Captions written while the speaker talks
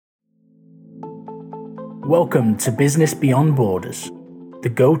Welcome to Business Beyond Borders,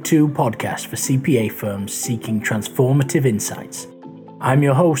 the go-to podcast for CPA firms seeking transformative insights. I'm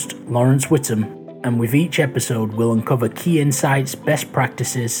your host, Laurence Whittam, and with each episode we'll uncover key insights, best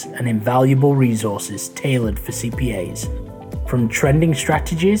practices, and invaluable resources tailored for CPAs. From trending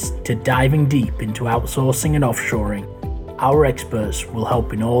strategies to diving deep into outsourcing and offshoring, our experts will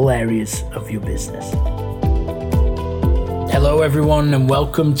help in all areas of your business. Hello everyone, and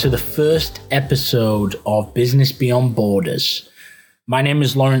welcome to the first episode of Business Beyond Borders. My name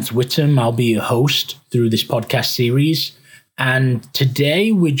is Laurence Whittam. I'll be your host through this podcast series. And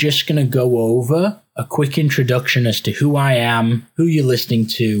today we're just going to go over a quick introduction as to who I am, who you're listening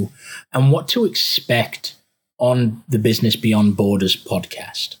to, and what to expect on the Business Beyond Borders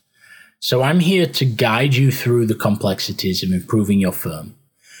podcast. So I'm here to guide you through the complexities of improving your firm.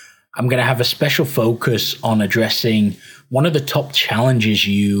 I'm going to have a special focus on addressing one of the top challenges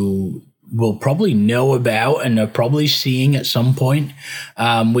you will probably know about and are probably seeing at some point,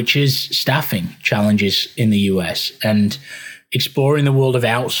 which is staffing challenges in the US, and exploring the world of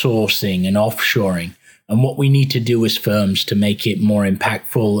outsourcing and offshoring and what we need to do as firms to make it more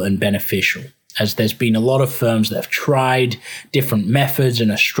impactful and beneficial, as there's been a lot of firms that have tried different methods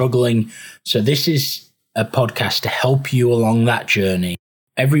and are struggling. So this is a podcast to help you along that journey.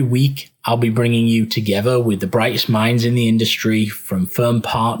 Every week, I'll be bringing you together with the brightest minds in the industry, from firm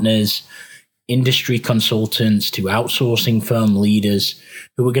partners, industry consultants, to outsourcing firm leaders,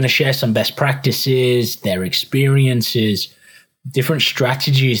 who are going to share some best practices, their experiences, different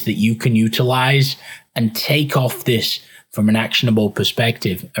strategies that you can utilize and take off this from an actionable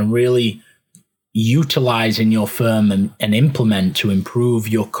perspective and really utilize in your firm and implement to improve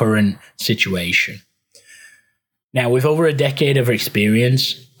your current situation. Now, with over a decade of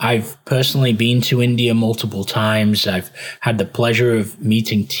experience, I've personally been to India multiple times. I've had the pleasure of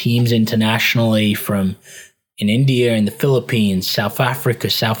meeting teams internationally from in India, in the Philippines, South Africa,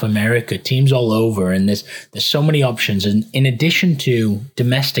 South America, teams all over. And there's so many options, and in addition to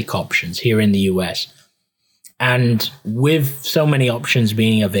domestic options here in the US. And with so many options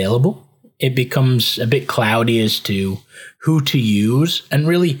being available, it becomes a bit cloudy as to who to use and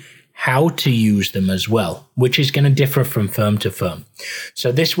really how to use them as well, which is going to differ from firm to firm.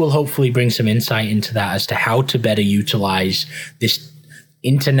 So this will hopefully bring some insight into that as to how to better utilize this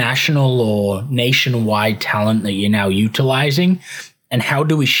international or nationwide talent that you're now utilizing, and how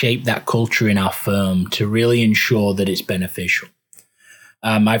do we shape that culture in our firm to really ensure that it's beneficial.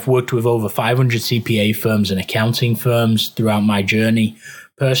 I've worked with over 500 CPA firms and accounting firms throughout my journey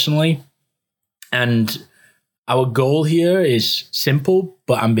personally, and our goal here is simple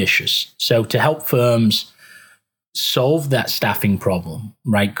but ambitious. So to help firms solve that staffing problem,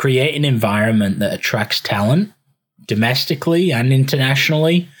 right? Create an environment that attracts talent domestically and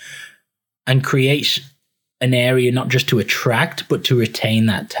internationally, and creates an area not just to attract, but to retain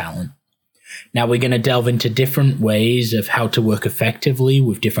that talent. Now we're going to delve into different ways of how to work effectively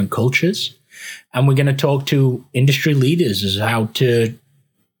with different cultures. And we're going to talk to industry leaders as how to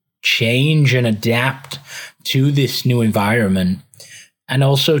change and adapt to this new environment, and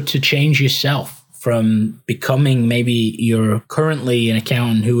also to change yourself from becoming, maybe you're currently an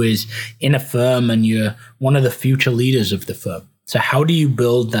accountant who is in a firm and you're one of the future leaders of the firm. So how do you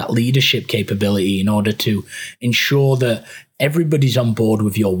build that leadership capability in order to ensure that everybody's on board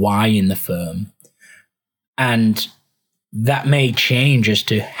with your why in the firm? And that may change as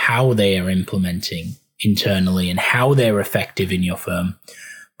to how they are implementing internally and how they're effective in your firm,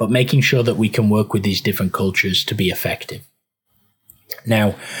 but making sure that we can work with these different cultures to be effective.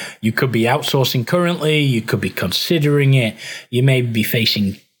 Now, you could be outsourcing currently, you could be considering it, you may be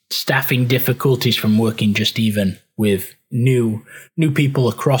facing staffing difficulties from working just even with new people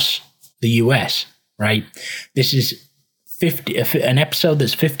across the US, right? This is an episode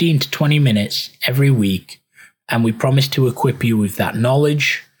that's 15 to 20 minutes every week, and we promise to equip you with that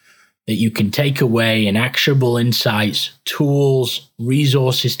knowledge that you can take away, and actionable insights, tools,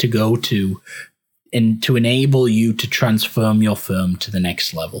 resources to go to, and to enable you to transform your firm to the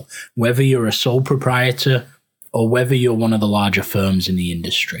next level, whether you're a sole proprietor or whether you're one of the larger firms in the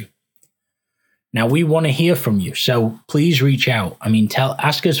industry. Now, we want to hear from you, so please reach out.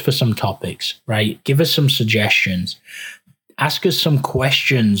 Ask us for some topics, right? Give us some suggestions. Ask us some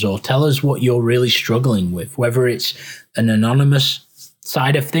questions, or tell us what you're really struggling with, whether it's an anonymous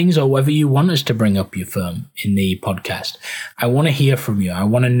side of things or whether you want us to bring up your firm in the podcast. I want to hear from you. I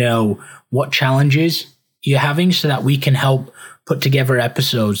want to know what challenges you're having so that we can help put together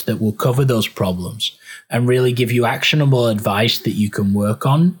episodes that will cover those problems and really give you actionable advice that you can work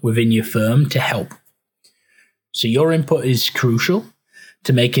on within your firm to help. So your input is crucial.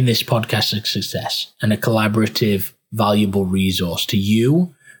 to making this podcast a success and a collaborative, valuable resource to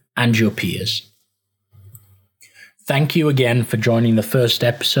you and your peers. Thank you again for joining the first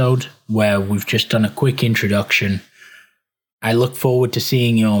episode where we've just done a quick introduction. I look forward to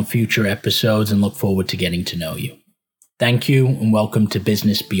seeing you on future episodes and look forward to getting to know you. Thank you and welcome to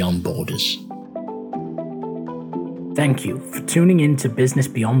Business Beyond Borders. Thank you for tuning in to Business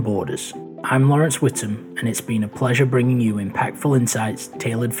Beyond Borders. I'm Laurence Whittam, and it's been a pleasure bringing you impactful insights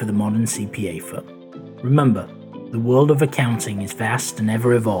tailored for the modern CPA firm. Remember, the world of accounting is vast and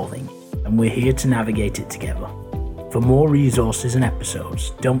ever evolving, and we're here to navigate it together. For more resources and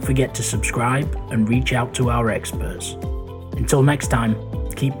episodes, don't forget to subscribe and reach out to our experts. Until next time,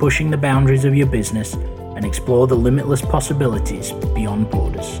 keep pushing the boundaries of your business and explore the limitless possibilities beyond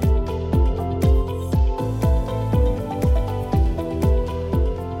borders.